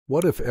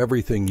What if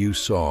everything you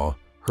saw,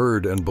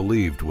 heard, and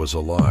believed was a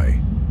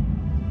lie?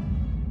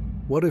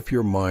 What if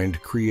your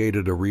mind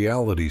created a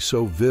reality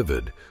so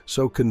vivid,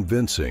 so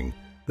convincing,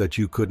 that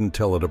you couldn't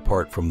tell it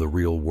apart from the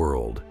real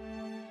world?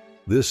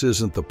 This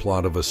isn't the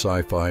plot of a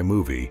sci-fi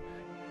movie.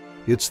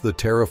 It's the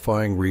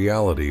terrifying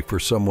reality for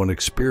someone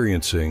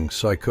experiencing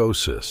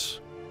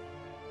psychosis.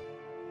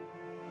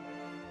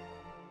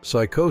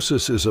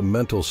 Psychosis is a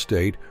mental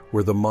state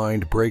where the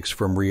mind breaks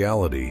from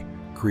reality,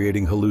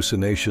 creating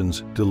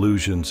hallucinations,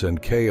 delusions,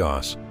 and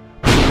chaos.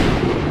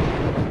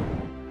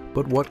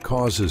 But what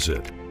causes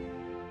it?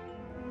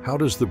 How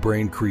does the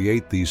brain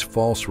create these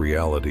false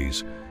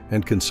realities,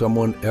 and can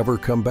someone ever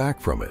come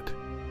back from it?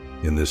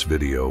 In this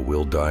video,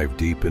 we'll dive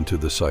deep into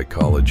the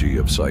psychology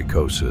of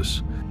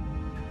psychosis,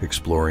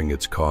 exploring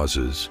its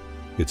causes,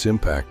 its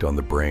impact on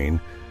the brain,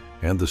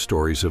 and the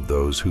stories of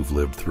those who've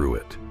lived through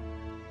it.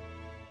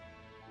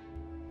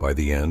 By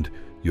the end,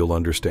 you'll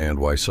understand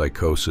why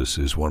psychosis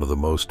is one of the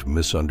most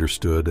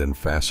misunderstood and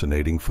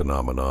fascinating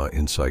phenomena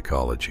in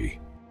psychology.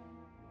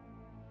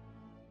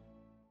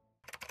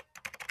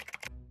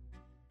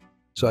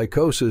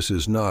 Psychosis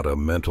is not a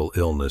mental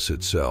illness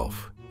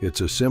itself.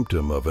 It's a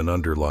symptom of an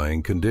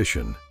underlying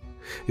condition.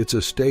 It's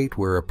a state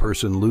where a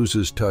person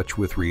loses touch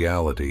with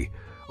reality,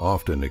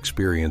 often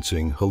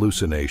experiencing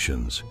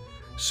hallucinations,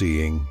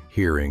 seeing,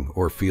 hearing,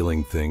 or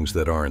feeling things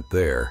that aren't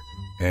there,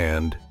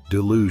 and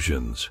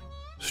delusions,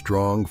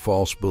 strong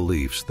false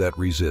beliefs that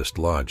resist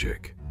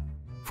logic.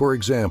 For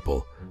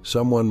example,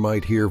 someone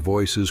might hear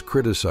voices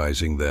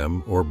criticizing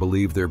them or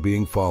believe they're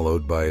being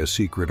followed by a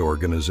secret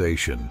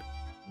organization.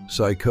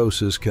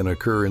 Psychosis can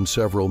occur in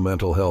several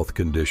mental health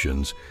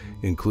conditions,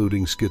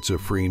 including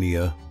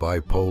schizophrenia,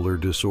 bipolar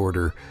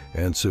disorder,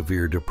 and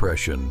severe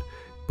depression.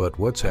 But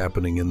what's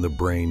happening in the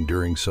brain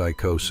during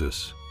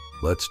psychosis?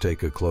 Let's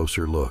take a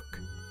closer look.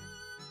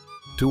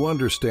 To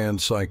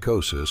understand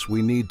psychosis,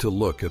 we need to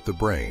look at the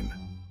brain.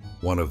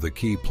 One of the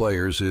key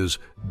players is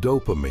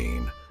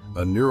dopamine,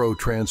 a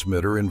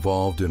neurotransmitter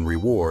involved in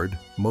reward,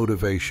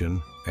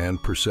 motivation,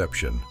 and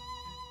perception.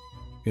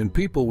 In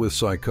people with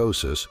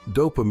psychosis,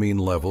 dopamine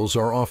levels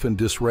are often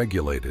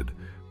dysregulated,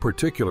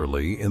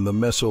 particularly in the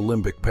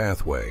mesolimbic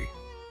pathway.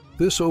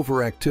 This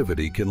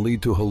overactivity can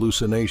lead to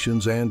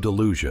hallucinations and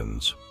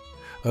delusions.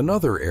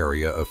 Another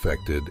area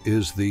affected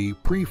is the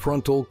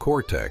prefrontal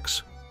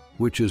cortex,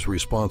 which is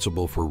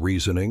responsible for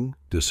reasoning,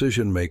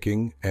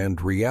 decision-making,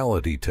 and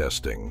reality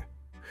testing.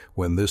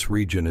 When this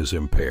region is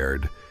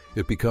impaired,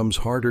 it becomes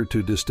harder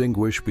to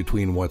distinguish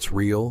between what's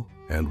real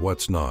and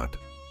what's not.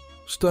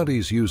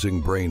 Studies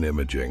using brain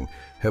imaging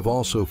have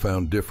also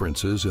found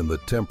differences in the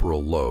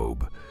temporal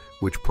lobe,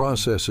 which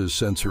processes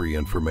sensory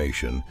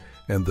information,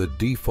 and the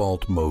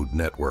default mode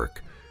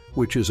network,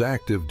 which is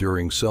active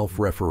during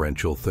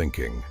self-referential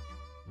thinking.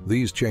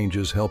 These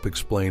changes help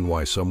explain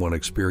why someone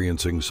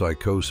experiencing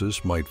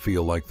psychosis might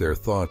feel like their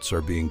thoughts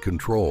are being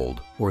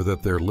controlled or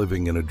that they're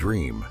living in a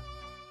dream.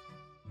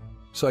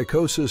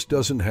 Psychosis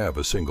doesn't have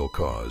a single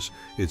cause.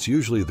 It's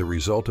usually the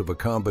result of a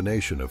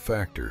combination of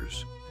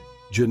factors.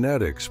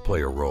 Genetics play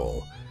a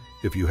role.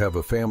 If you have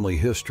a family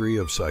history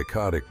of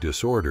psychotic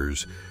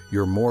disorders,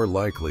 you're more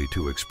likely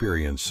to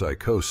experience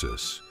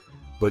psychosis.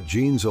 But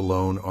genes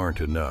alone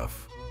aren't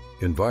enough.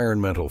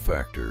 Environmental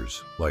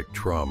factors, like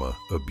trauma,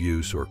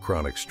 abuse, or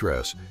chronic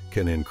stress,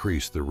 can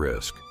increase the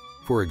risk.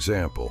 For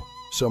example,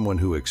 someone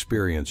who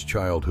experienced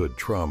childhood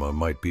trauma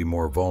might be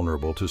more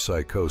vulnerable to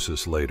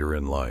psychosis later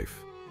in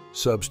life.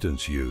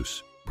 Substance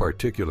use,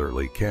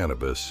 particularly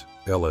cannabis,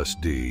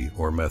 LSD,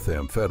 or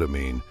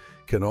methamphetamine,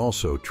 can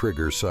also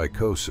trigger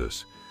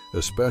psychosis,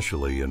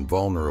 especially in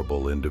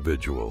vulnerable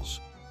individuals.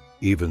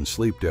 Even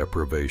sleep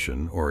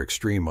deprivation or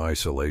extreme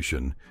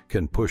isolation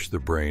can push the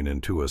brain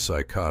into a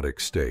psychotic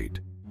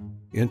state.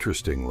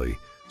 Interestingly,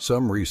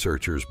 some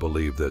researchers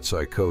believe that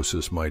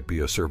psychosis might be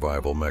a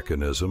survival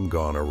mechanism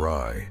gone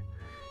awry.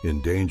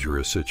 In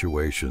dangerous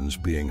situations,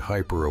 being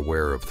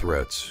hyper-aware of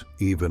threats,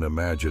 even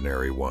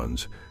imaginary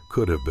ones,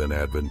 could have been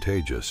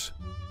advantageous.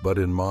 But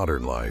in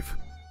modern life,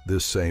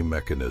 this same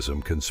mechanism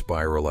can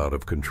spiral out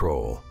of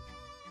control.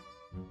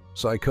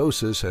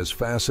 Psychosis has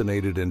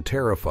fascinated and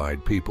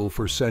terrified people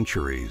for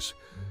centuries.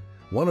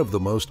 One of the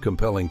most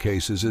compelling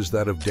cases is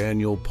that of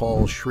Daniel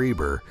Paul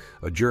Schreber,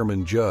 a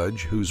German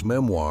judge whose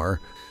memoir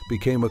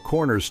became a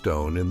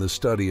cornerstone in the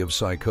study of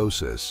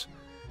psychosis.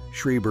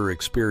 Schreber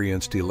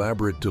experienced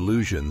elaborate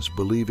delusions,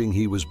 believing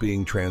he was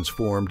being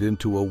transformed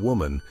into a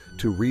woman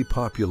to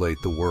repopulate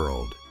the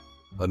world.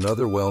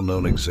 Another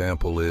well-known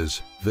example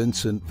is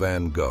Vincent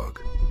van Gogh,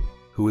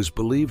 who is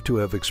believed to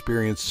have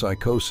experienced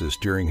psychosis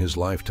during his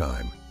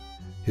lifetime.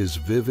 His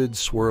vivid,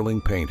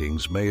 swirling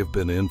paintings may have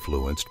been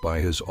influenced by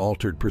his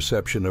altered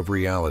perception of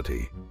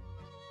reality.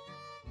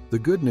 The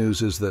good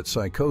news is that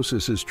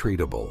psychosis is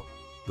treatable.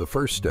 The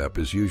first step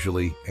is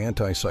usually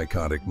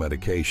antipsychotic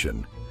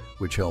medication,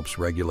 which helps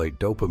regulate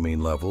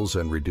dopamine levels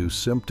and reduce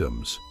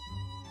symptoms.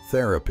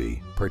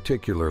 Therapy,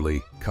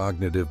 particularly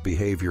cognitive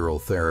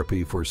behavioral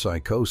therapy for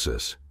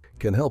psychosis,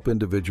 can help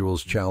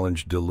individuals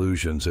challenge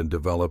delusions and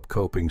develop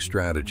coping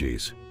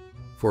strategies.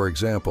 For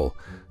example,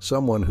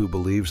 someone who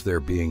believes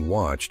they're being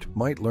watched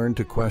might learn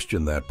to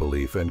question that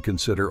belief and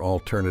consider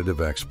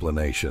alternative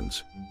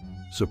explanations.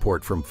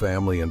 Support from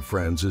family and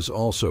friends is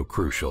also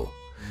crucial.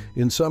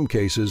 In some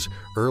cases,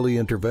 early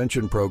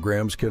intervention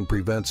programs can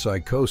prevent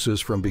psychosis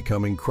from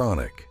becoming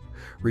chronic.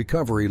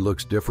 Recovery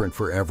looks different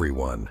for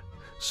everyone.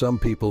 Some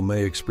people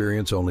may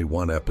experience only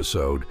one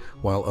episode,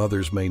 while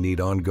others may need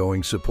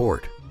ongoing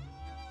support.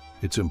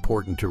 It's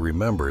important to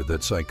remember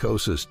that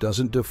psychosis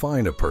doesn't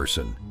define a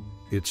person.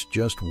 It's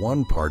just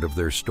one part of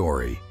their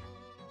story.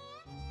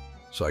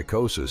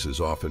 Psychosis is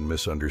often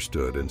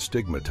misunderstood and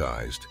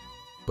stigmatized,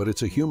 but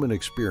it's a human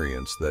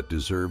experience that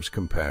deserves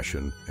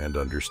compassion and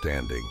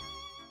understanding.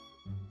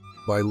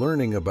 By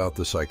learning about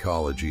the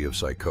psychology of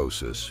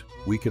psychosis,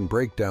 we can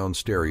break down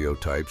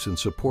stereotypes and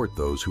support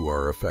those who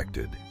are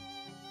affected.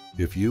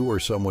 If you or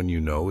someone you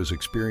know is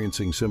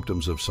experiencing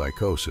symptoms of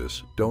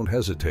psychosis, don't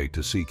hesitate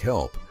to seek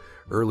help.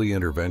 Early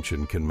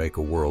intervention can make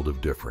a world of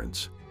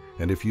difference.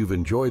 And if you've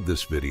enjoyed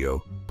this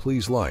video,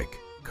 please like,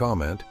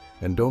 comment,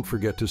 and don't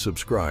forget to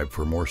subscribe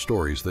for more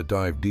stories that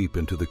dive deep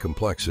into the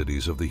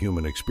complexities of the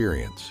human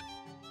experience.